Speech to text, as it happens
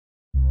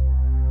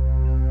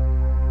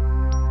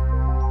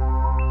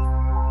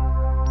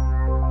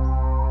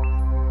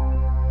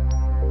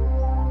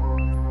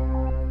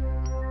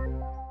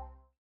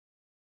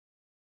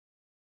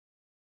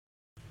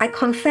I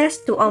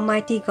confess to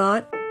Almighty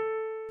God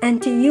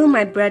and to you,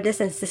 my brothers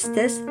and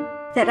sisters,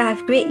 that I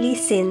have greatly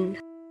sinned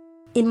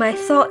in my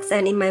thoughts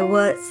and in my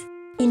words,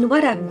 in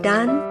what I've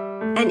done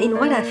and in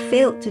what I've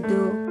failed to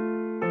do,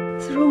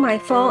 through my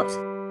fault,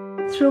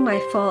 through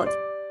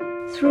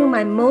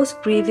my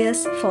most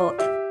grievous fault.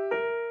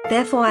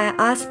 Therefore I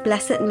ask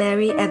Blessed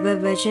Mary, ever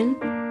Virgin,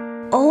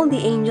 all the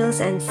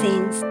angels and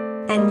saints,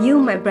 and you,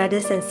 my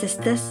brothers and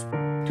sisters,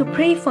 to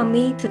pray for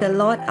me to the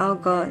Lord our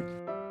God.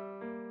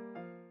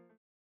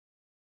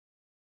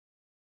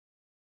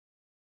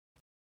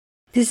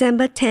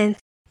 December 10th,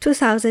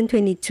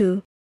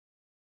 2022,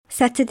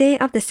 Saturday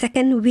of the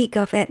second week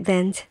of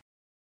Advent.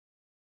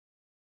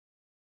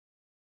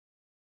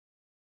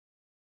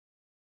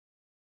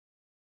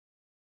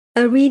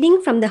 A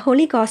reading from the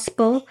Holy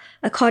Gospel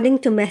according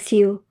to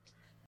Matthew.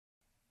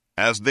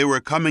 As they were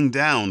coming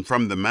down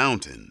from the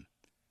mountain,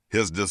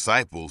 his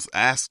disciples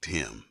asked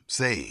him,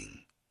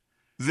 saying,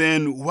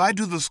 "Then why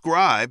do the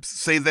scribes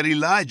say that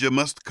Elijah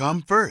must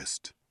come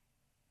first?"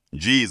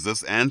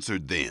 Jesus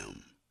answered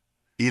them,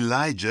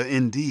 "Elijah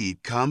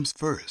indeed comes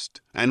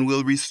first and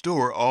will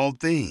restore all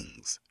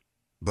things.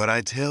 But I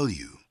tell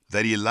you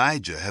that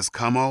Elijah has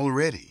come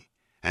already,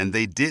 and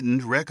they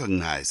didn't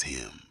recognize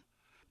him,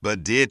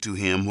 but did to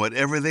him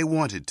whatever they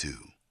wanted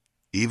to.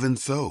 Even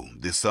so,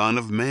 the Son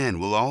of Man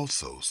will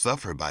also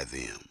suffer by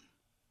them."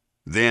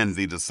 Then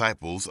the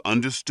disciples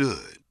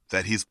understood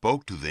that he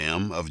spoke to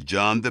them of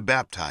John the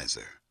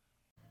Baptizer.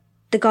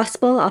 The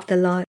Gospel of the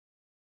Lord.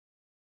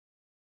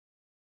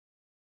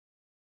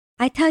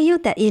 I tell you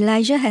that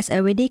Elijah has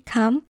already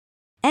come,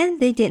 and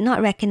they did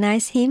not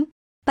recognize him,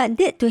 but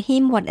did to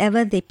him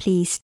whatever they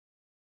pleased.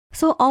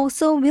 So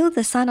also will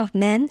the Son of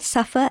Man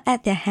suffer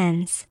at their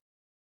hands.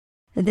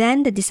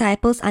 Then the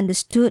disciples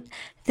understood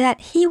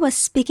that he was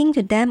speaking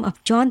to them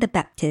of John the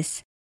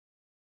Baptist.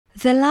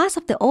 The last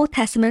of the Old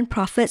Testament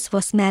prophets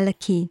was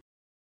Malachi.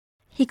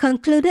 He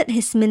concluded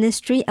his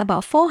ministry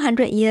about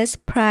 400 years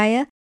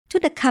prior to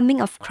the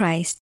coming of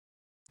Christ.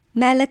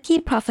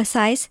 Malachi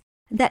prophesied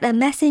that a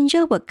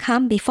messenger would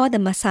come before the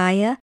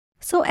Messiah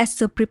so as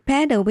to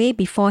prepare the way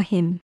before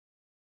him.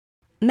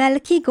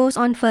 Malachi goes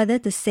on further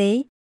to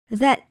say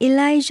that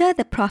Elijah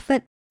the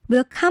prophet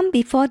will come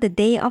before the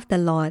day of the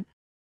Lord.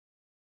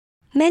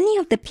 Many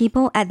of the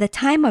people at the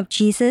time of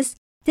Jesus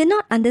did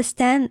not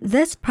understand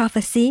this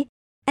prophecy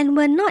and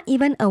were not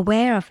even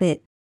aware of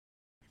it.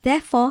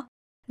 Therefore,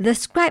 the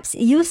scribes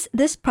used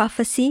this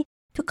prophecy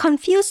to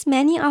confuse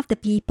many of the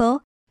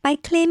people by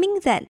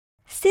claiming that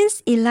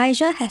since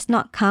Elijah has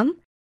not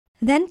come,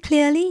 then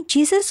clearly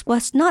Jesus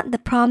was not the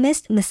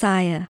promised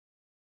Messiah.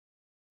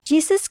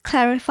 Jesus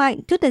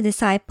clarified to the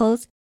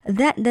disciples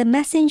that the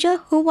messenger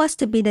who was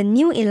to be the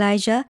new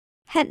Elijah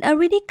had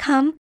already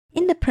come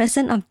in the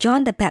person of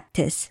John the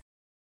Baptist.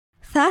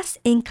 Thus,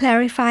 in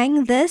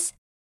clarifying this,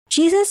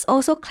 Jesus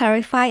also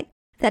clarified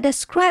that the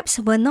scribes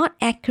were not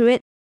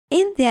accurate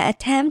in their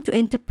attempt to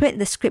interpret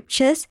the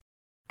scriptures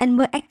and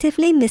were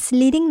actively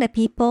misleading the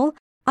people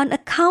on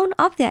account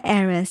of their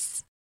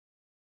errors.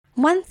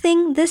 One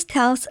thing this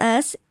tells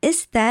us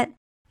is that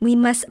we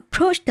must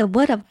approach the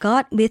Word of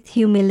God with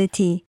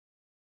humility.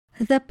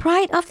 The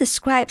pride of the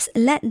scribes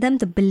led them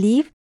to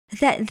believe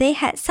that they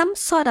had some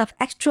sort of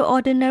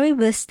extraordinary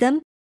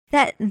wisdom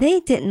that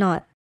they did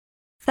not.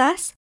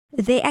 Thus,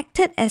 they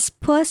acted as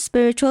poor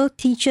spiritual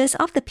teachers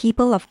of the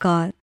people of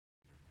God.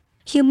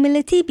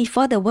 Humility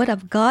before the Word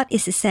of God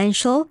is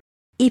essential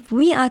if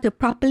we are to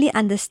properly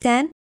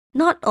understand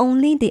not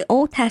only the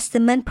Old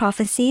Testament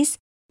prophecies,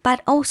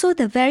 but also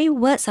the very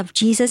words of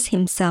Jesus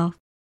himself.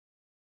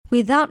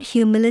 Without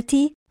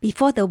humility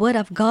before the Word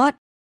of God,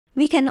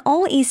 we can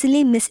all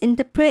easily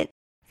misinterpret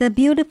the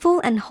beautiful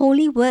and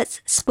holy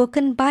words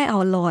spoken by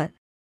our Lord.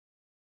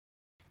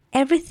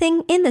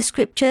 Everything in the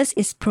scriptures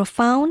is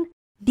profound,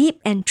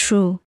 deep and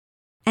true,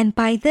 and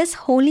by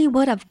this holy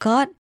Word of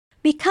God,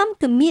 we come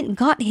to meet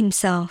God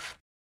himself.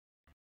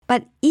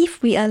 But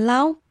if we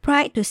allow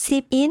pride to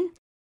seep in,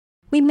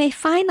 we may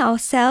find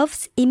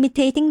ourselves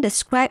imitating the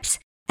scribes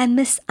and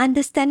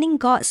misunderstanding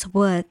God's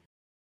word.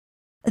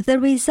 The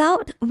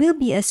result will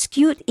be a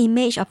skewed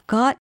image of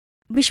God,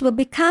 which will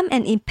become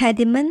an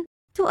impediment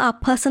to our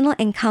personal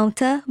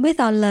encounter with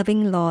our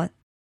loving Lord.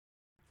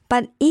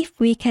 But if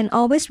we can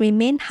always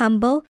remain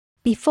humble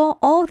before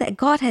all that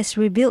God has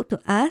revealed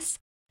to us,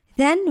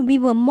 then we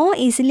will more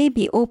easily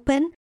be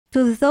open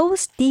to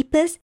those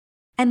deepest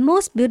and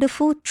most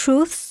beautiful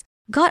truths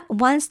God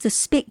wants to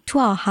speak to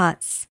our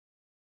hearts.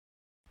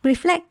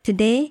 Reflect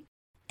today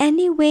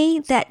any way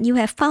that you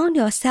have found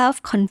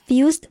yourself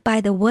confused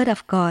by the Word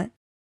of God.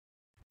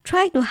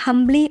 Try to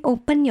humbly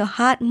open your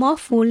heart more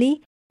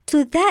fully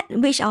to that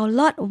which our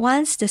Lord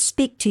wants to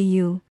speak to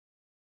you.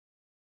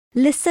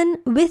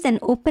 Listen with an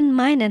open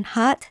mind and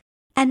heart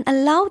and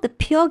allow the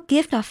pure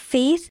gift of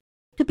faith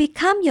to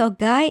become your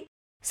guide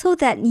so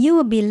that you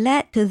will be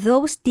led to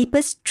those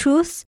deepest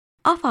truths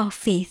of our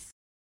faith.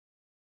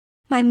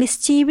 My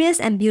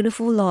mysterious and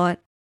beautiful Lord,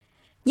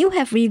 you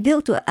have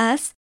revealed to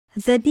us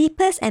the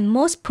deepest and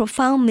most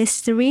profound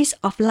mysteries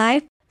of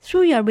life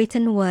through your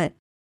written word.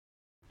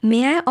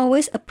 May I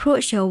always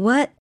approach your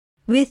word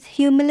with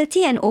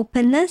humility and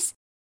openness,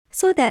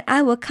 so that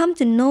I will come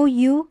to know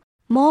you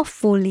more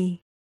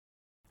fully.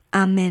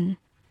 Amen.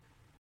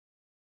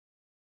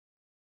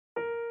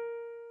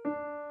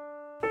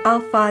 Our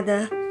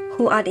Father,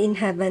 who art in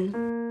heaven,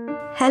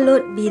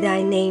 hallowed be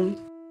thy name.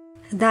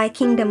 Thy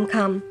kingdom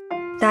come,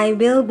 thy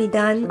will be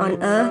done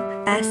on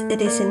earth as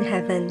it is in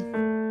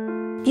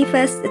heaven. Give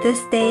us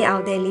this day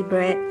our daily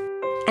bread,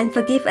 and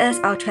forgive us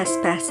our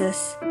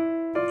trespasses,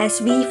 as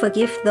we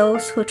forgive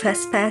those who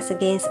trespass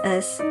against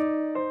us.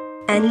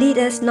 And lead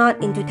us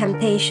not into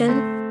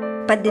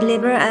temptation, but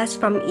deliver us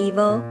from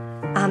evil.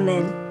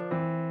 Amen.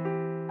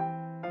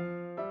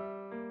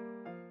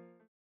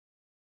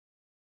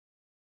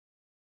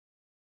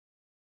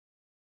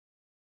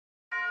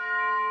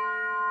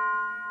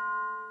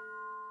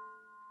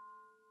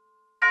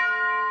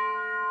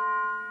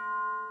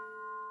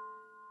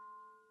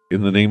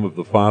 In the name of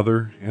the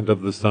Father, and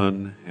of the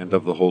Son, and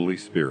of the Holy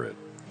Spirit.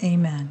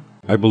 Amen.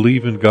 I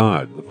believe in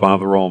God, the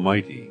Father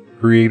Almighty,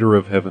 creator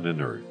of heaven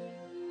and earth,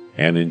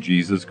 and in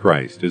Jesus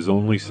Christ, his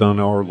only Son,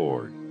 our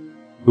Lord,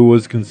 who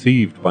was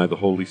conceived by the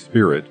Holy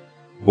Spirit,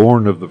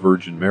 born of the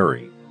Virgin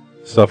Mary,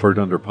 suffered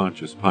under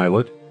Pontius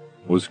Pilate,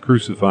 was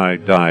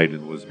crucified, died,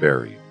 and was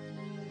buried.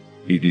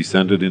 He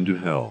descended into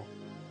hell.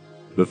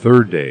 The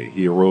third day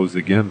he arose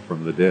again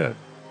from the dead.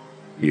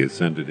 He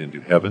ascended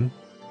into heaven,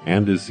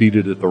 and is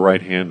seated at the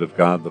right hand of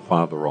God the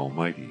Father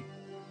Almighty.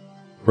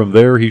 From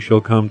there he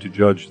shall come to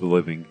judge the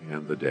living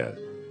and the dead.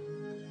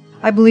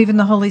 I believe in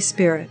the Holy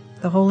Spirit,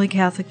 the Holy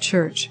Catholic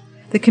Church,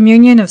 the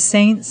communion of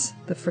saints,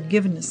 the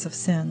forgiveness of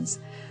sins,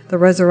 the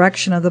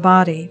resurrection of the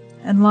body,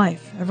 and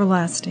life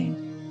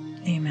everlasting.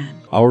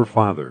 Amen. Our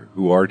Father,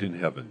 who art in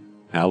heaven,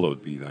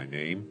 hallowed be thy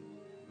name.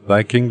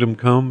 Thy kingdom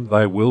come,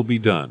 thy will be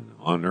done,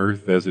 on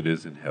earth as it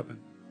is in heaven.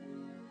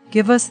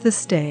 Give us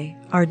this day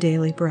our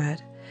daily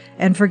bread,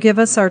 and forgive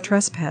us our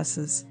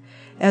trespasses,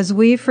 as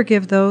we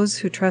forgive those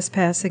who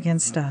trespass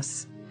against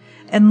us.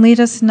 And lead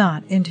us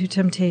not into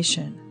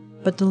temptation,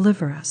 but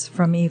deliver us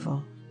from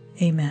evil.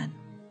 Amen.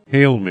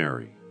 Hail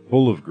Mary,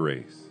 full of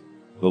grace,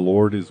 the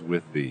Lord is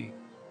with thee.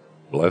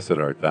 Blessed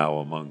art thou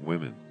among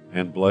women,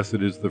 and blessed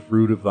is the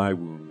fruit of thy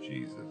womb,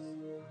 Jesus.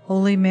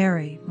 Holy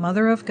Mary,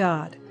 Mother of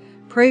God,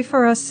 pray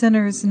for us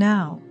sinners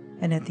now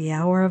and at the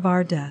hour of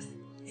our death.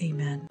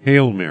 Amen.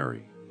 Hail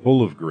Mary,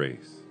 full of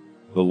grace,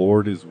 the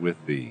Lord is with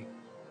thee.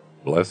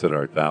 Blessed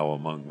art thou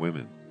among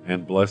women,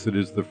 and blessed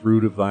is the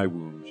fruit of thy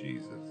womb,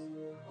 Jesus.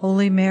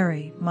 Holy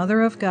Mary,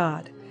 Mother of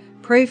God,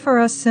 pray for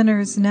us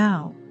sinners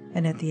now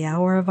and at the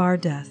hour of our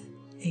death.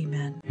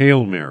 Amen.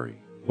 Hail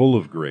Mary, full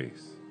of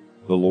grace,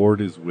 the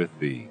Lord is with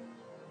thee.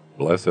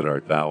 Blessed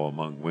art thou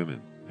among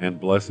women, and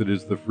blessed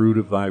is the fruit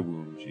of thy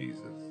womb,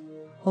 Jesus.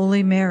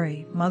 Holy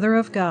Mary, Mother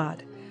of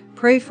God,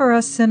 pray for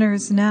us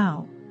sinners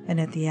now and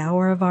at the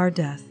hour of our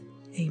death.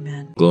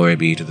 Amen. Glory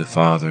be to the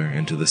Father,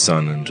 and to the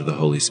Son, and to the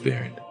Holy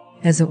Spirit.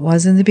 As it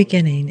was in the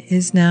beginning,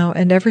 is now,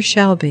 and ever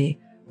shall be,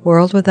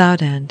 world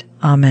without end.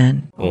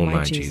 Amen. O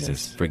my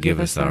Jesus, forgive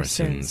us our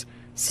sins,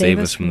 save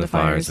us from the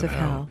fires of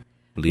hell,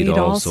 lead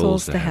all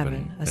souls to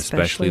heaven,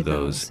 especially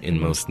those in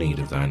most need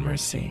of thy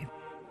mercy.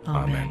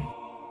 Amen.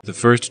 The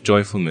first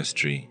joyful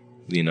mystery,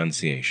 the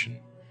Annunciation.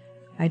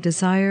 I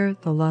desire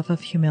the love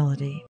of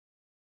humility.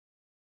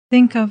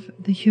 Think of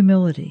the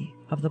humility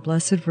of the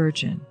Blessed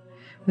Virgin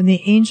when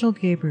the angel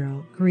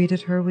Gabriel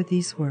greeted her with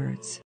these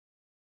words,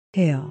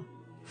 Hail,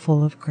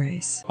 full of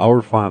grace.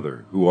 Our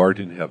Father, who art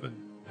in heaven,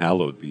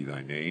 hallowed be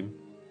thy name.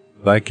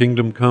 Thy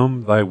kingdom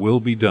come, thy will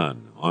be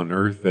done, on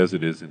earth as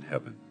it is in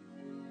heaven.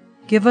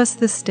 Give us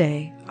this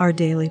day our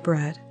daily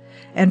bread,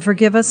 and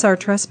forgive us our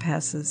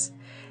trespasses,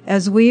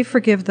 as we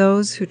forgive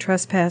those who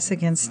trespass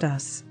against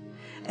us.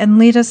 And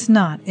lead us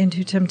not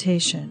into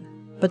temptation,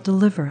 but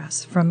deliver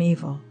us from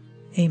evil.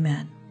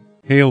 Amen.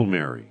 Hail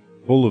Mary,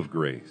 full of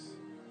grace,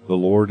 the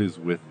Lord is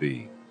with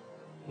thee.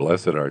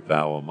 Blessed art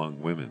thou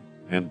among women,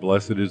 and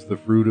blessed is the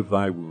fruit of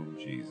thy womb,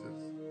 Jesus.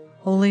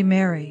 Holy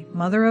Mary,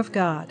 Mother of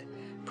God,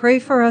 pray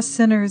for us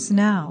sinners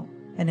now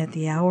and at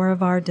the hour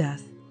of our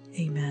death.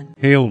 Amen.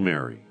 Hail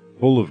Mary,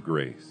 full of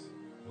grace,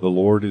 the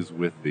Lord is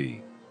with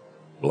thee.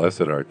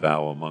 Blessed art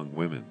thou among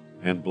women,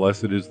 and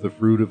blessed is the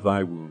fruit of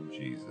thy womb,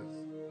 Jesus.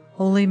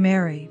 Holy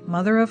Mary,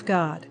 Mother of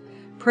God,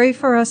 pray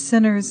for us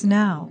sinners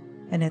now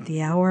and at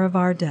the hour of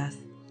our death.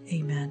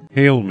 Amen.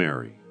 Hail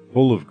Mary,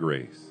 full of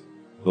grace,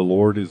 the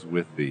Lord is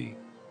with thee.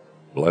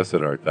 Blessed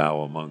art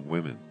thou among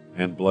women,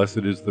 and blessed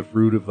is the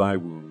fruit of thy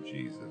womb,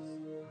 Jesus.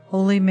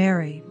 Holy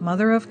Mary,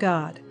 Mother of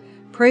God,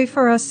 pray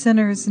for us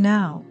sinners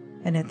now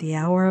and at the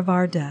hour of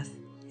our death.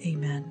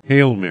 Amen.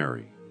 Hail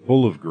Mary,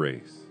 full of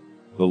grace,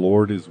 the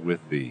Lord is with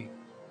thee.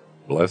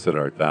 Blessed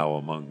art thou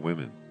among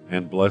women,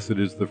 and blessed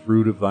is the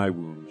fruit of thy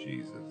womb,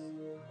 Jesus.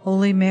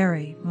 Holy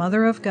Mary,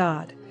 Mother of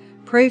God,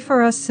 pray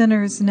for us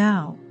sinners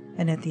now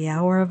and at the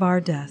hour of our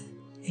death.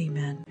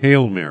 Amen.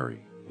 Hail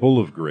Mary, full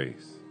of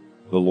grace,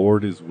 the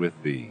Lord is with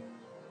thee.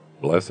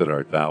 Blessed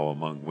art thou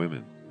among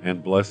women,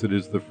 and blessed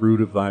is the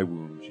fruit of thy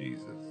womb,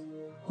 Jesus.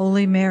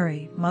 Holy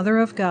Mary, Mother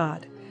of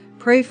God,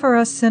 pray for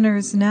us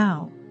sinners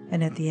now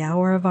and at the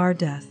hour of our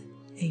death.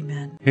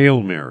 Amen.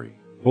 Hail Mary,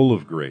 full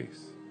of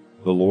grace,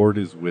 the Lord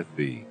is with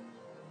thee.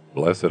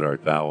 Blessed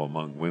art thou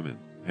among women,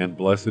 and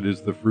blessed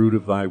is the fruit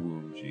of thy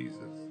womb, Jesus.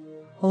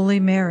 Holy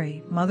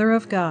Mary, Mother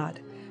of God,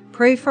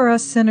 pray for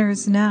us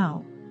sinners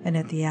now and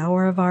at the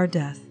hour of our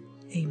death.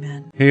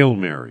 Amen. Hail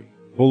Mary,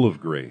 full of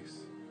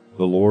grace,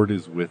 the Lord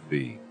is with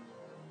thee.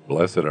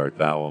 Blessed art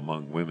thou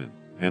among women,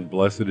 and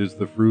blessed is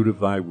the fruit of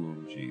thy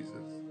womb, Jesus.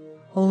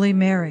 Holy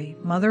Mary,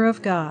 Mother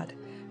of God,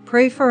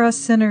 pray for us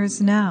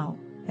sinners now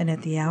and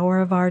at the hour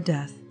of our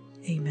death.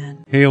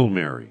 Amen. Hail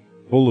Mary,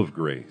 full of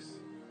grace,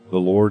 the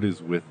Lord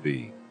is with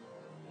thee.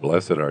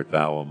 Blessed art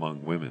thou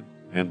among women,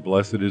 and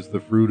blessed is the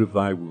fruit of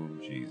thy womb,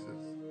 Jesus.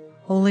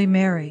 Holy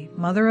Mary,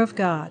 Mother of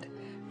God,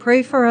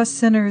 pray for us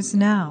sinners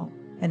now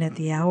and at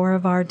the hour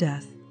of our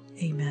death.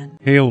 Amen.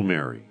 Hail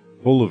Mary,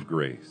 full of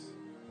grace,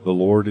 the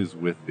Lord is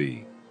with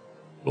thee.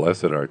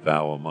 Blessed art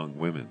thou among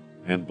women,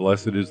 and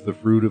blessed is the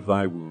fruit of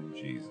thy womb,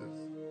 Jesus.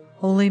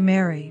 Holy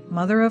Mary,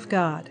 Mother of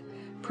God,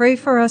 pray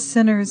for us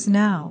sinners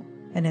now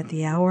and at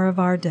the hour of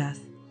our death.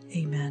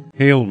 Amen.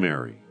 Hail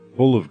Mary,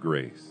 full of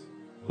grace,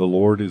 the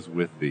Lord is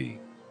with thee.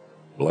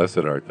 Blessed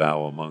art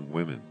thou among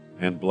women,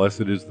 and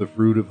blessed is the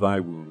fruit of thy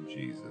womb,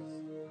 Jesus.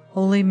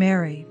 Holy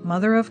Mary,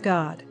 Mother of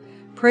God,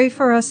 pray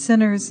for us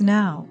sinners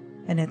now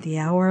and at the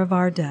hour of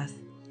our death.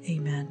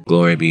 Amen.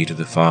 Glory be to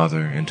the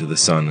Father, and to the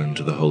Son, and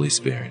to the Holy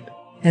Spirit.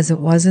 As it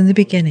was in the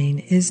beginning,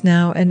 is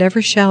now, and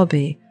ever shall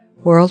be,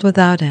 world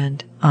without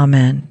end.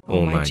 Amen.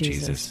 O my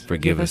Jesus,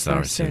 forgive us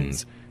our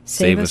sins,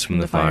 save us from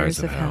the fires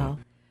of hell,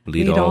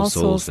 lead all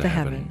souls to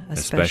heaven,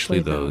 especially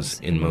those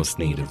in most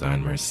need of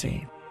thine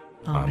mercy.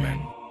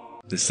 Amen.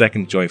 The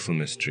second joyful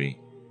mystery,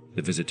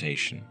 the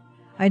Visitation.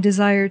 I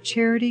desire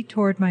charity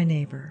toward my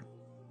neighbor.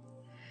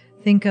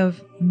 Think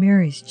of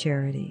Mary's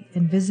charity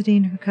in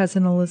visiting her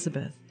cousin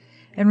Elizabeth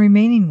and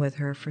remaining with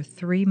her for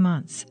 3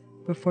 months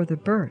before the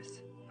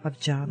birth of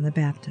John the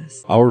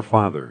Baptist. Our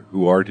Father,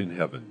 who art in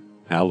heaven,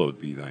 hallowed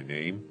be thy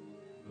name.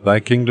 Thy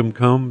kingdom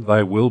come,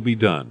 thy will be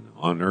done,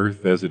 on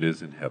earth as it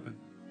is in heaven.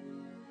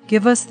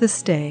 Give us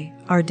this day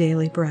our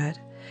daily bread,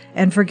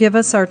 and forgive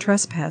us our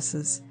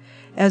trespasses,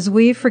 as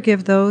we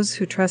forgive those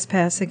who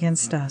trespass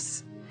against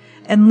us.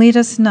 And lead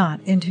us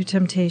not into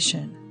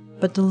temptation,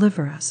 but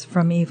deliver us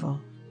from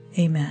evil.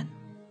 Amen.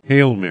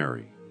 Hail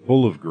Mary,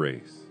 full of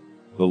grace,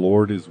 the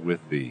Lord is with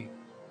thee.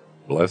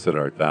 Blessed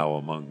art thou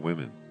among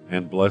women,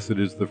 and blessed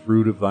is the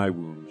fruit of thy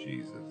womb,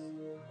 Jesus.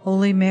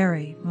 Holy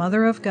Mary,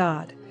 Mother of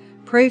God,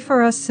 pray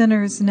for us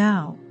sinners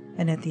now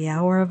and at the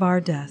hour of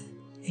our death.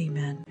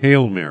 Amen.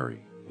 Hail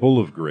Mary, full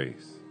of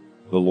grace,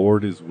 the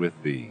Lord is with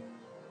thee.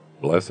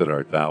 Blessed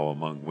art thou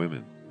among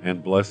women,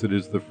 and blessed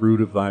is the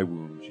fruit of thy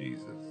womb,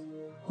 Jesus.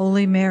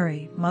 Holy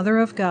Mary, Mother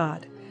of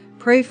God,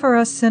 pray for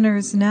us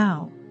sinners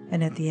now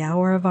and at the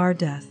hour of our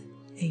death.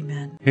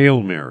 Amen.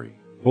 Hail Mary,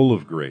 full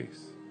of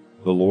grace,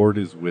 the Lord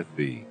is with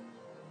thee.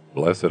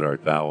 Blessed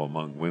art thou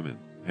among women,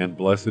 and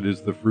blessed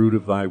is the fruit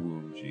of thy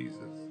womb, Jesus.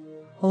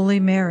 Holy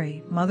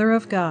Mary, Mother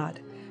of God,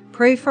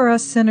 pray for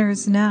us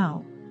sinners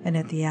now and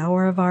at the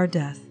hour of our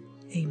death.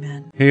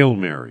 Amen. Hail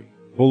Mary,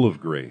 full of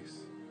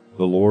grace,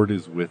 the Lord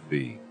is with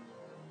thee.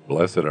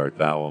 Blessed art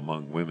thou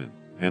among women,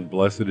 and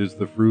blessed is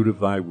the fruit of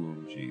thy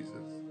womb, Jesus.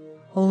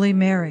 Holy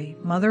Mary,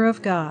 Mother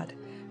of God,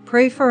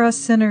 pray for us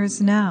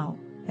sinners now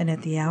and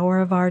at the hour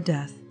of our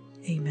death.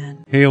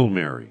 Amen. Hail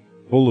Mary,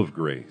 full of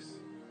grace,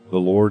 the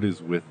Lord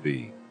is with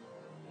thee.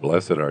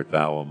 Blessed art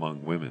thou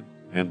among women,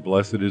 and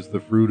blessed is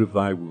the fruit of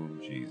thy womb,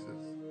 Jesus.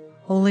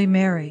 Holy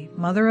Mary,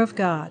 Mother of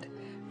God,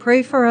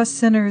 pray for us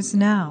sinners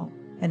now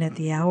and at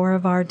the hour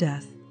of our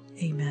death.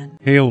 Amen.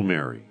 Hail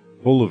Mary,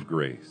 full of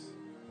grace,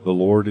 the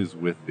Lord is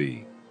with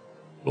thee.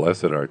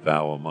 Blessed art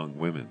thou among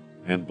women,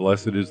 and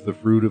blessed is the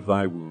fruit of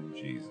thy womb,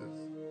 Jesus.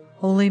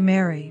 Holy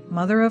Mary,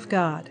 Mother of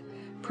God,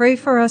 pray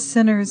for us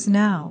sinners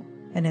now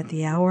and at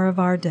the hour of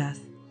our death.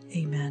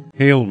 Amen.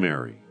 Hail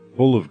Mary,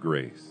 full of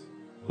grace,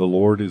 the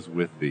Lord is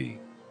with thee.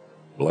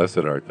 Blessed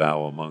art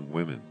thou among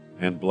women,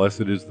 and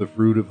blessed is the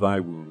fruit of thy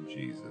womb,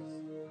 Jesus.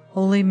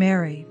 Holy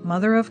Mary,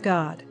 Mother of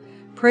God,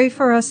 pray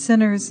for us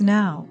sinners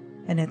now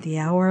and at the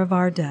hour of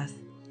our death.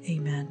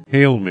 Amen.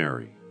 Hail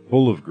Mary,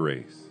 full of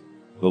grace,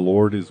 the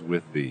Lord is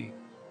with thee.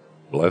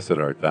 Blessed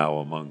art thou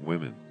among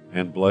women,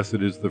 and blessed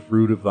is the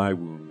fruit of thy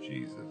womb,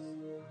 Jesus.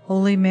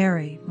 Holy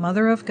Mary,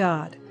 Mother of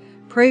God,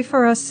 pray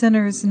for us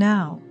sinners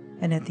now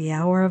and at the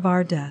hour of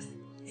our death.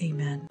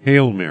 Amen.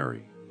 Hail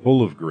Mary,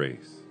 full of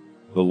grace,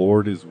 the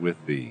Lord is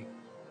with thee.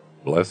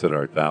 Blessed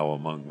art thou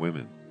among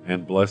women,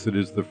 and blessed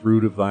is the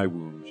fruit of thy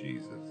womb,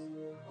 Jesus.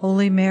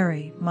 Holy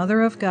Mary,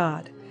 Mother of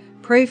God,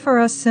 pray for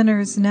us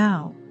sinners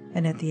now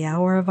and at the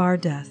hour of our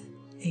death.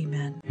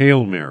 Amen.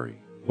 Hail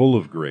Mary, full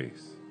of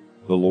grace,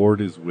 the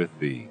Lord is with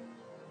thee.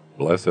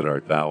 Blessed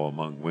art thou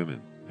among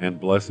women, and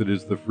blessed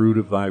is the fruit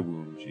of thy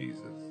womb,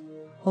 Jesus.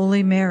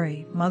 Holy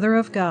Mary, Mother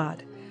of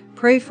God,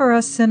 pray for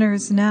us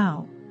sinners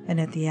now and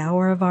at the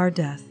hour of our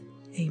death.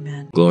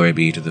 Amen. Glory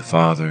be to the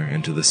Father,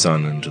 and to the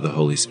Son, and to the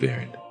Holy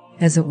Spirit.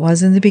 As it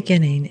was in the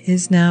beginning,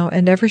 is now,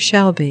 and ever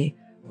shall be,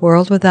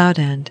 world without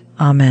end.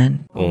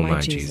 Amen. O my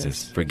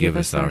Jesus, forgive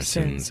us our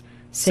sins,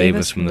 save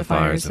us from the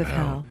fires of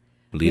hell,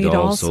 lead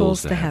all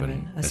souls to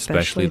heaven,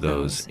 especially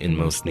those in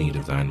most need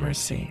of thine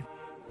mercy.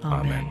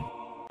 Amen.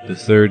 The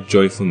third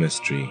joyful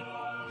mystery,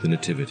 the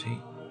Nativity.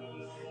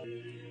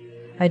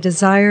 I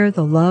desire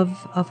the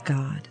love of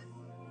God.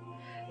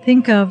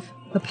 Think of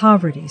the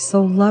poverty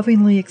so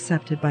lovingly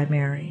accepted by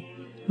Mary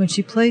when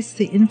she placed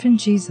the infant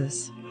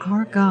Jesus,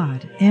 our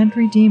God and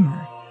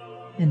Redeemer,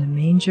 in a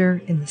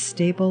manger in the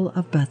stable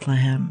of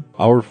Bethlehem.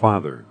 Our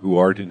Father, who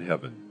art in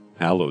heaven,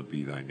 hallowed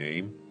be thy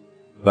name.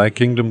 Thy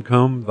kingdom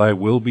come, thy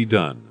will be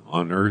done,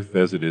 on earth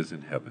as it is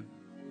in heaven.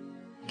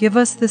 Give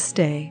us this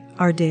day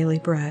our daily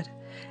bread,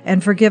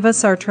 and forgive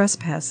us our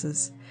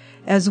trespasses,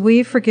 as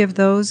we forgive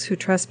those who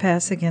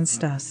trespass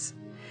against us.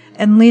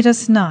 And lead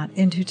us not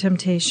into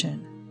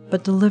temptation,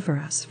 but deliver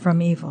us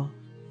from evil.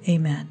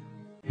 Amen.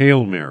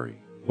 Hail Mary,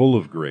 full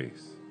of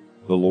grace,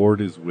 the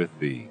Lord is with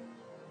thee.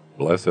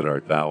 Blessed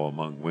art thou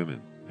among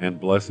women, and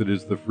blessed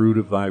is the fruit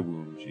of thy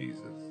womb,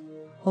 Jesus.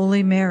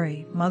 Holy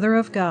Mary, Mother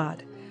of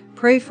God,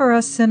 pray for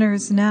us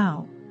sinners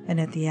now and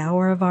at the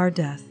hour of our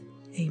death.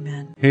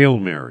 Amen. Hail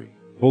Mary,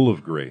 full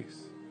of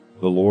grace,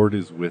 the Lord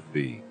is with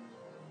thee.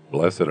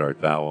 Blessed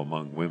art thou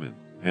among women,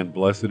 and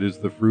blessed is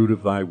the fruit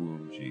of thy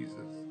womb, Jesus.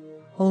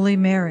 Holy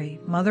Mary,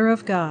 Mother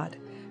of God,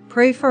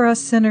 pray for us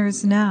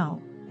sinners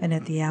now and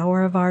at the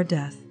hour of our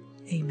death.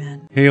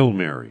 Amen. Hail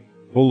Mary,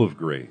 full of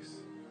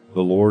grace,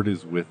 the Lord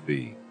is with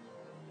thee.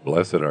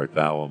 Blessed art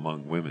thou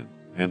among women,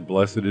 and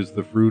blessed is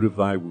the fruit of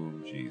thy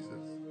womb, Jesus.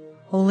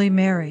 Holy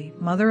Mary,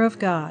 Mother of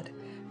God,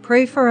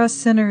 pray for us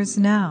sinners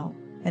now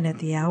and at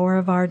the hour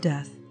of our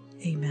death.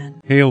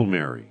 Amen. Hail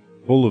Mary,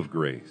 full of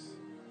grace,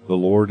 the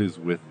Lord is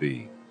with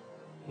thee.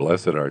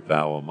 Blessed art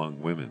thou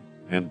among women,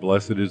 and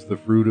blessed is the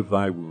fruit of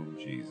thy womb,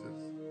 Jesus.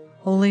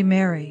 Holy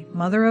Mary,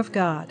 Mother of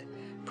God,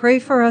 pray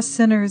for us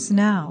sinners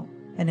now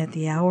and at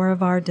the hour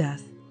of our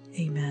death.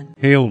 Amen.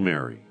 Hail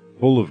Mary,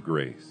 full of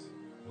grace,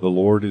 the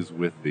Lord is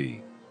with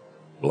thee.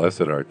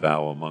 Blessed art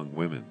thou among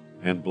women,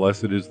 and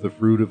blessed is the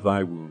fruit of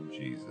thy womb,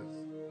 Jesus.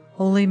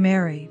 Holy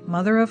Mary,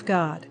 Mother of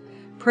God,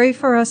 pray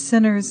for us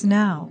sinners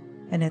now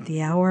and at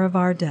the hour of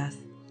our death.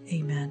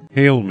 Amen.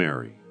 Hail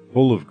Mary,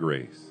 full of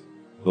grace,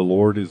 the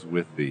Lord is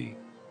with thee.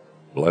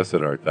 Blessed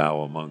art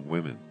thou among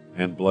women,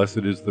 and blessed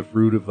is the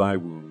fruit of thy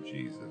womb,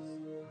 Jesus.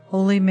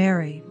 Holy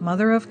Mary,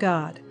 Mother of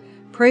God,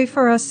 pray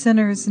for us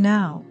sinners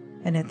now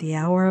and at the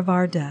hour of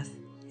our death.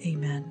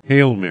 Amen.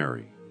 Hail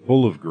Mary,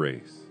 full of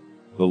grace,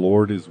 the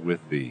Lord is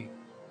with thee.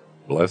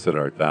 Blessed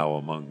art thou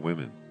among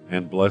women,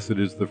 and blessed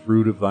is the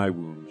fruit of thy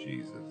womb,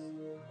 Jesus.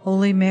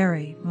 Holy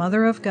Mary,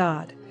 Mother of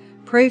God,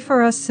 pray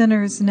for us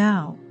sinners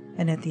now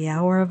and at the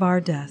hour of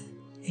our death.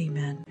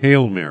 Amen.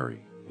 Hail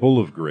Mary, full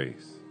of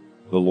grace,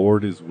 the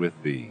Lord is with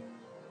thee.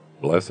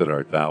 Blessed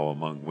art thou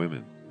among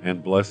women,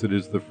 and blessed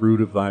is the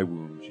fruit of thy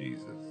womb,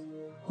 Jesus.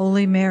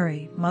 Holy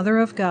Mary, Mother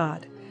of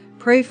God,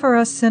 pray for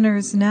us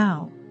sinners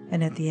now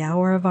and at the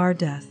hour of our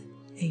death.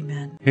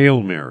 Amen.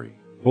 Hail Mary,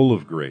 full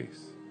of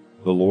grace,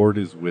 the Lord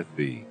is with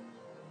thee.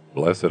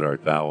 Blessed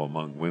art thou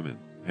among women,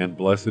 and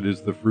blessed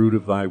is the fruit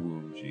of thy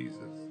womb, Jesus.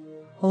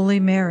 Holy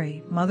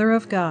Mary, Mother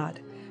of God,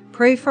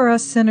 pray for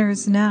us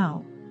sinners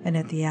now and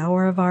at the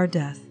hour of our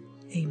death.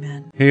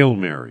 Amen. Hail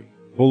Mary,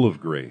 full of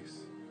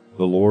grace,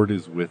 the Lord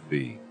is with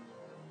thee.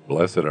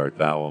 Blessed art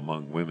thou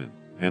among women,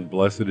 and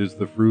blessed is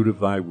the fruit of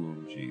thy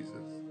womb, Jesus.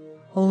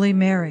 Holy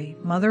Mary,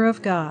 Mother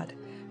of God,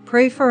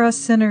 pray for us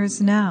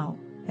sinners now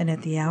and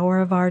at the hour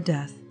of our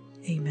death.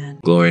 Amen.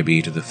 Glory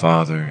be to the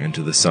Father, and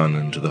to the Son,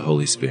 and to the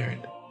Holy Spirit.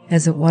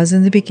 As it was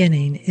in the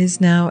beginning,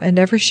 is now, and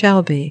ever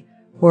shall be,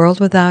 world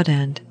without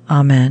end.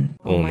 Amen.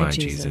 O my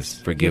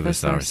Jesus, forgive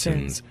us our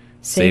sins,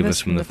 save us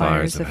from the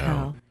fires of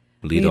hell,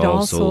 lead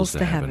all souls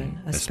to heaven,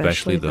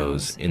 especially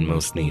those in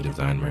most need of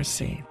thine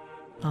mercy.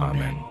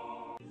 Amen.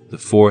 The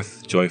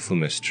fourth joyful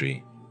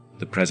mystery,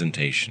 the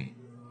Presentation.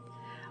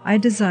 I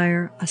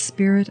desire a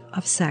spirit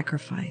of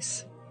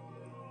sacrifice.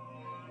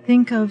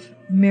 Think of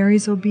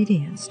Mary's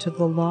obedience to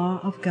the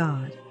law of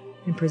God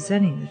in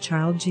presenting the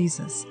child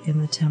Jesus in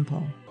the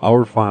temple.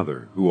 Our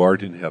Father, who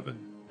art in heaven,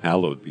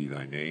 hallowed be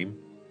thy name.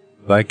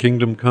 Thy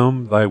kingdom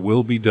come, thy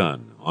will be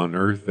done, on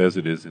earth as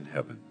it is in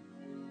heaven.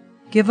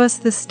 Give us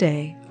this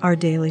day our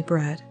daily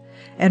bread,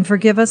 and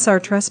forgive us our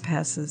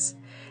trespasses,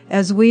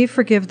 as we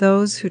forgive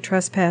those who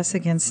trespass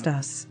against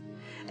us.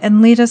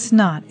 And lead us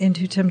not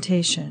into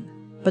temptation,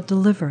 but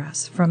deliver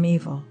us from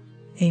evil.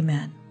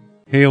 Amen.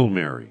 Hail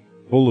Mary,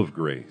 full of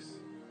grace,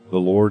 the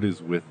Lord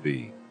is with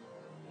thee.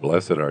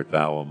 Blessed art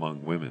thou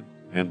among women,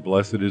 and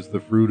blessed is the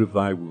fruit of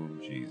thy womb,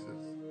 Jesus.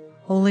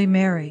 Holy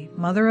Mary,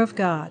 Mother of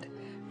God,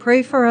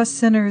 pray for us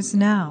sinners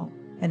now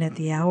and at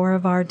the hour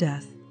of our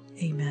death.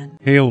 Amen.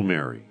 Hail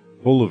Mary,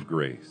 full of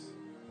grace,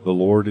 the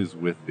Lord is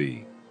with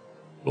thee.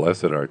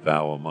 Blessed art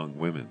thou among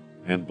women,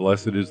 and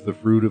blessed is the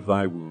fruit of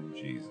thy womb,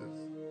 Jesus.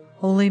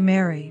 Holy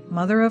Mary,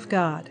 Mother of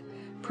God,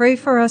 pray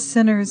for us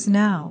sinners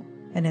now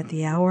and at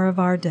the hour of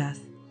our death.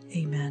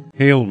 Amen.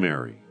 Hail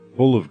Mary,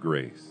 full of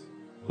grace,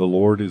 the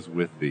Lord is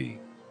with thee.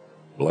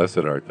 Blessed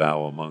art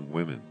thou among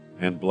women,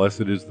 and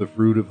blessed is the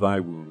fruit of thy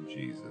womb,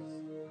 Jesus.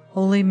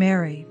 Holy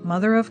Mary,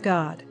 Mother of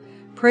God,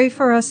 pray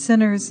for us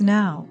sinners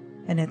now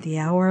and at the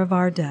hour of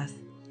our death.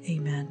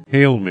 Amen.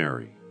 Hail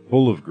Mary,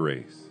 full of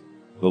grace,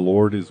 the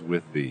Lord is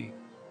with thee.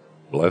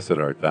 Blessed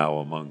art thou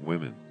among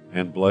women,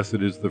 and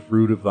blessed is the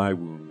fruit of thy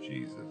womb,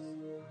 Jesus.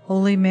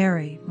 Holy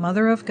Mary,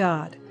 Mother of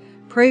God,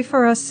 pray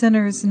for us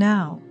sinners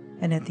now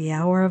and at the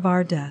hour of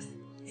our death.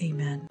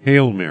 Amen.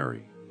 Hail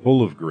Mary,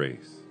 full of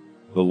grace,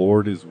 the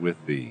Lord is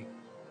with thee.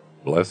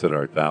 Blessed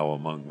art thou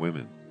among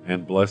women,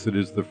 and blessed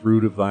is the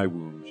fruit of thy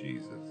womb,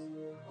 Jesus.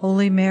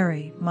 Holy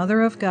Mary,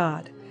 Mother of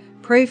God,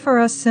 pray for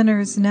us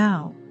sinners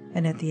now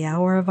and at the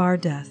hour of our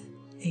death.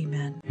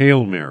 Amen.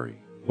 Hail Mary,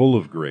 full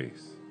of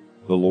grace,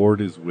 the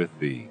Lord is with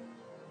thee.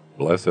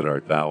 Blessed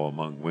art thou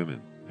among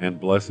women, and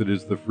blessed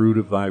is the fruit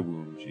of thy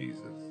womb,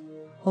 Jesus.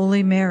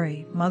 Holy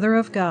Mary, Mother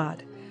of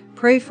God,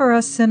 pray for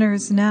us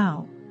sinners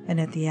now and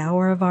at the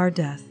hour of our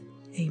death.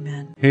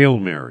 Amen. Hail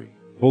Mary,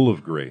 full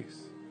of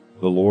grace,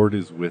 the Lord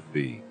is with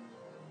thee.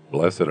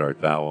 Blessed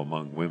art thou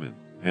among women,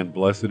 and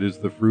blessed is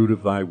the fruit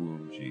of thy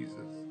womb, Jesus.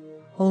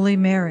 Holy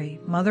Mary,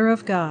 Mother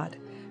of God,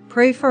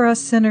 pray for us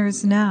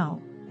sinners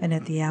now and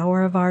at the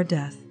hour of our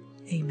death.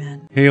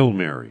 Amen. Hail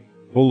Mary,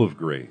 full of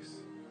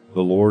grace,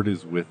 the Lord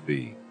is with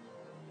thee.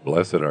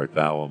 Blessed art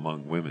thou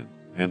among women,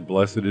 and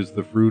blessed is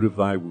the fruit of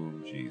thy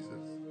womb, Jesus.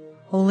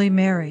 Holy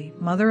Mary,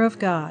 Mother of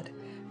God,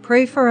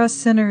 pray for us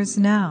sinners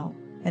now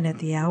and at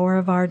the hour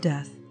of our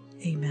death.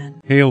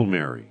 Amen. Hail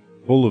Mary,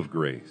 full of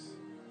grace,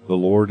 the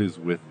Lord is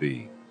with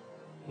thee.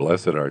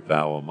 Blessed art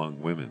thou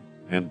among women,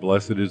 and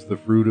blessed is the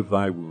fruit of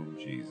thy womb,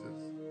 Jesus.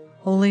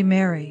 Holy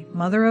Mary,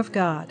 Mother of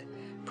God,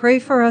 pray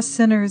for us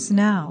sinners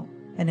now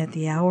and at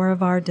the hour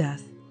of our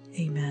death.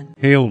 Amen.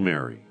 Hail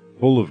Mary,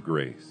 full of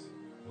grace,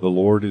 the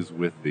Lord is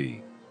with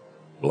thee.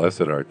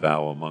 Blessed art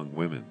thou among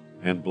women,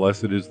 and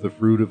blessed is the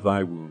fruit of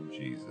thy womb,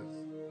 Jesus.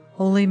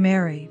 Holy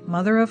Mary,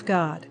 Mother of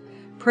God,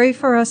 pray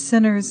for us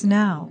sinners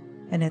now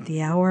and at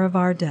the hour of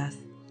our death.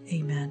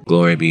 Amen.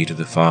 Glory be to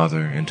the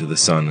Father, and to the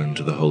Son, and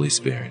to the Holy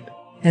Spirit.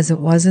 As it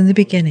was in the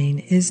beginning,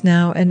 is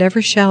now, and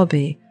ever shall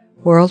be,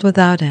 world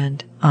without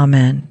end.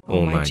 Amen.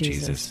 O my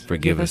Jesus,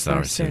 forgive us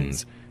our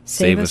sins,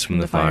 save us from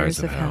the fires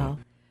of hell,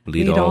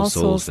 lead all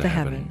souls to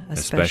heaven,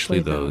 especially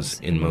those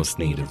in most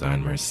need of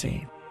thine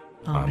mercy.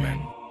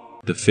 Amen.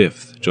 The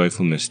fifth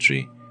joyful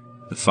mystery,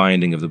 the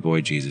finding of the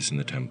boy Jesus in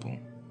the temple.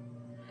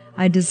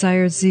 I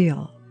desire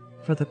zeal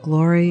for the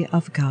glory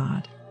of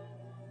God.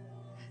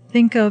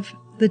 Think of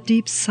the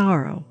deep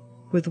sorrow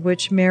with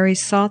which Mary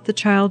sought the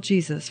child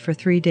Jesus for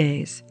 3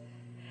 days,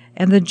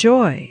 and the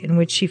joy in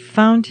which she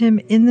found him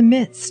in the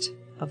midst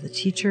of the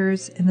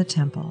teachers in the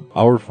temple.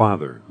 Our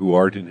Father, who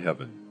art in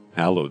heaven,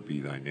 hallowed be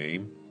thy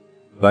name.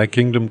 Thy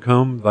kingdom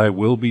come, thy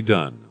will be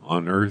done,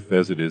 on earth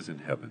as it is in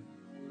heaven.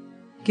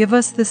 Give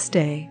us this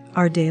day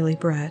our daily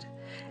bread,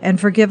 and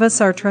forgive us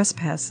our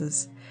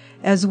trespasses,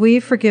 as we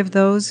forgive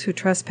those who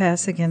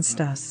trespass against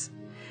us.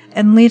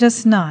 And lead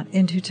us not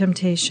into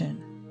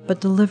temptation, but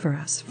deliver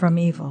us from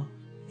evil.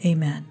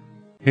 Amen.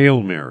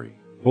 Hail Mary,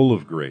 full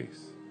of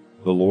grace,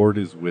 the Lord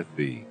is with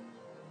thee.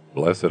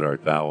 Blessed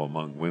art thou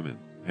among women,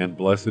 and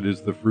blessed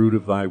is the fruit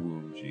of thy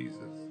womb, Jesus.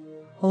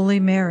 Holy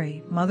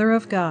Mary, Mother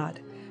of God,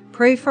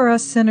 pray for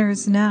us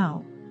sinners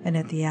now and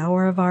at the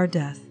hour of our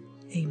death.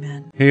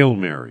 Amen. Hail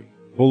Mary,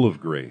 full of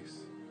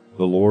grace,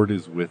 the Lord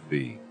is with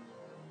thee.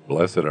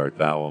 Blessed art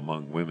thou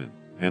among women,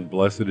 and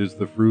blessed is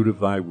the fruit of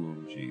thy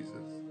womb, Jesus.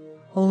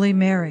 Holy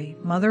Mary,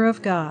 Mother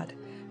of God,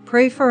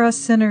 pray for us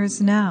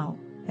sinners now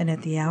and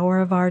at the hour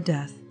of our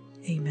death.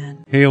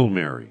 Amen. Hail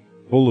Mary,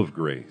 full of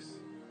grace,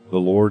 the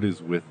Lord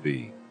is with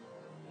thee.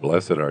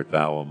 Blessed art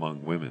thou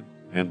among women,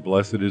 and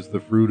blessed is the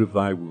fruit of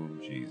thy womb,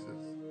 Jesus.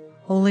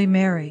 Holy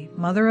Mary,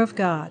 Mother of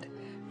God,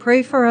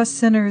 pray for us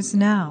sinners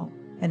now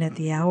and at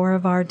the hour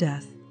of our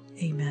death.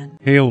 Amen.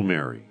 Hail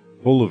Mary,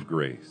 full of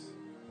grace,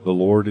 the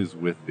Lord is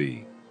with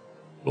thee.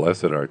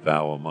 Blessed art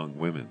thou among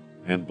women,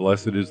 and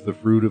blessed is the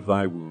fruit of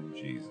thy womb,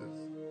 Jesus.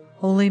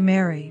 Holy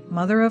Mary,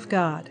 Mother of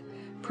God,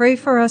 pray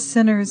for us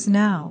sinners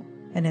now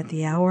and at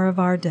the hour of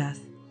our death.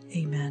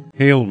 Amen.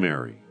 Hail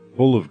Mary,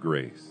 full of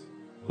grace,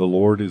 the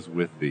Lord is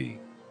with thee.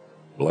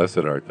 Blessed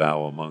art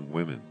thou among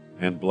women,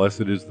 and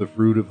blessed is the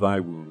fruit of thy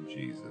womb,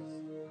 Jesus.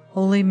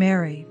 Holy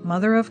Mary,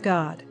 Mother of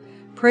God,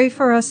 pray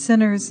for us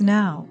sinners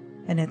now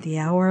and at the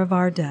hour of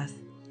our death.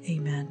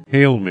 Amen.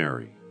 Hail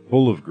Mary,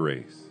 full of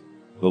grace,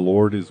 the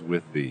Lord is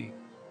with thee.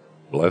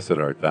 Blessed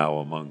art thou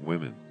among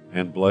women,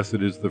 and blessed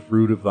is the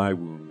fruit of thy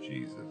womb,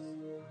 Jesus.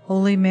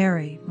 Holy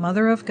Mary,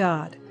 Mother of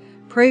God,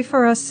 pray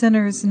for us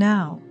sinners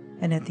now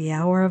and at the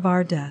hour of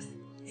our death.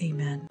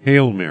 Amen.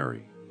 Hail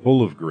Mary,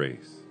 full of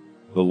grace,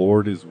 the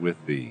Lord is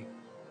with thee.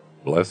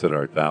 Blessed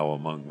art thou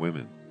among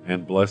women,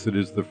 and blessed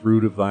is the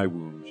fruit of thy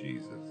womb,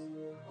 Jesus.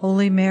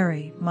 Holy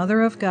Mary,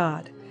 Mother of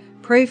God,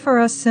 pray for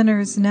us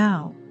sinners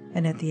now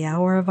and at the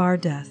hour of our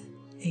death.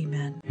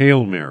 Amen.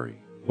 Hail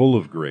Mary, full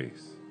of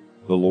grace,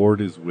 the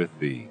Lord is with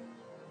thee.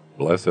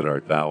 Blessed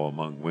art thou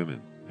among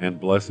women, and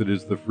blessed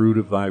is the fruit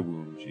of thy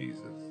womb,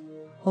 Jesus.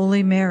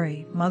 Holy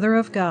Mary, Mother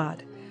of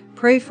God,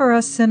 pray for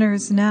us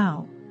sinners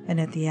now and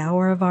at the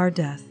hour of our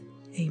death.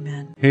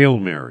 Amen. Hail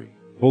Mary,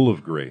 full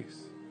of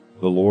grace,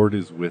 the Lord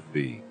is with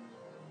thee.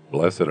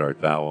 Blessed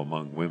art thou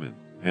among women,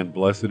 and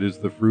blessed is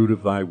the fruit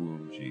of thy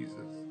womb, Jesus.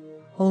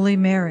 Holy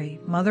Mary,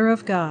 Mother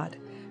of God,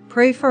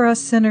 pray for us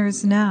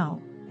sinners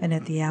now and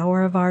at the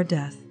hour of our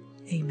death.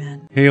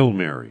 Amen. Hail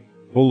Mary,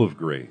 full of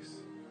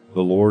grace,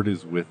 the Lord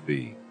is with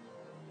thee.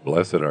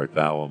 Blessed art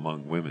thou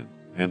among women,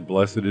 and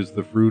blessed is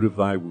the fruit of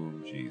thy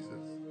womb, Jesus.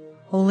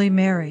 Holy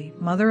Mary,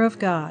 Mother of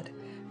God,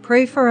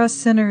 pray for us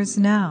sinners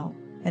now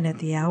and at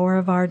the hour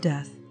of our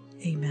death.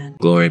 Amen.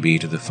 Glory be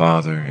to the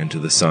Father, and to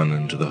the Son,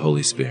 and to the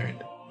Holy Spirit.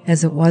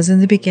 As it was in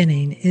the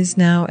beginning, is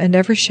now, and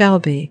ever shall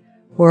be,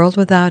 world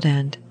without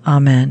end.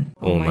 Amen.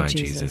 O my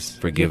Jesus,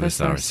 forgive us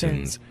our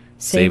sins,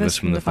 save us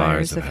from the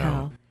fires of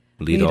hell,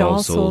 lead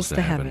all souls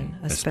to heaven,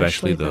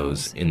 especially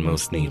those in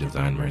most need of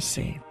thine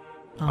mercy.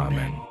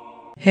 Amen.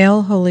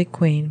 Hail, Holy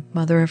Queen,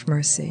 Mother of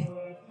Mercy,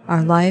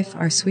 our life,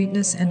 our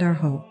sweetness, and our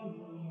hope.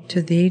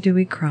 To thee do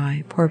we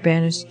cry, poor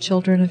banished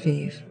children of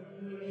Eve.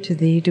 To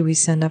thee do we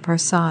send up our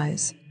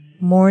sighs,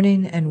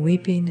 mourning and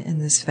weeping in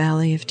this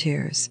valley of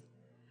tears.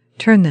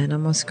 Turn then, O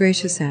most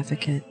gracious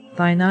Advocate,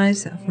 thine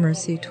eyes of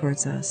mercy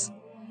towards us,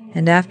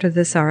 and after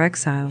this our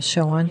exile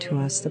show unto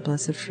us the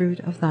blessed fruit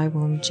of thy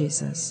womb,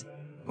 Jesus.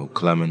 O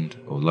clement,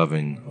 O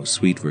loving, O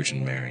sweet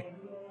Virgin Mary,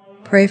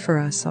 Pray for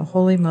us, O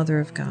Holy Mother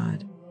of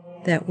God,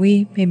 that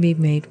we may be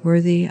made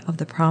worthy of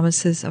the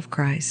promises of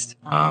Christ.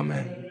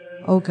 Amen.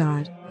 O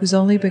God, whose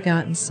only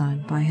begotten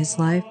Son, by his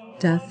life,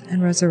 death,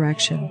 and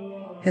resurrection,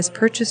 has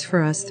purchased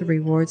for us the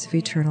rewards of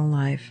eternal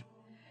life,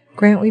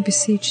 grant, we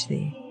beseech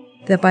thee,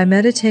 that by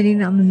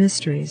meditating on the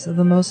mysteries of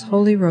the most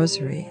holy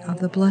Rosary of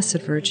the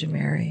Blessed Virgin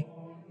Mary,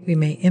 we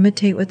may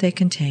imitate what they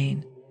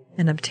contain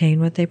and obtain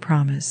what they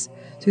promise,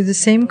 through the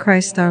same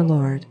Christ our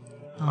Lord.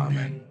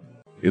 Amen.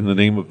 In the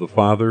name of the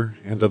Father,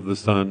 and of the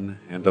Son,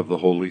 and of the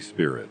Holy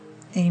Spirit.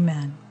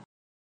 Amen.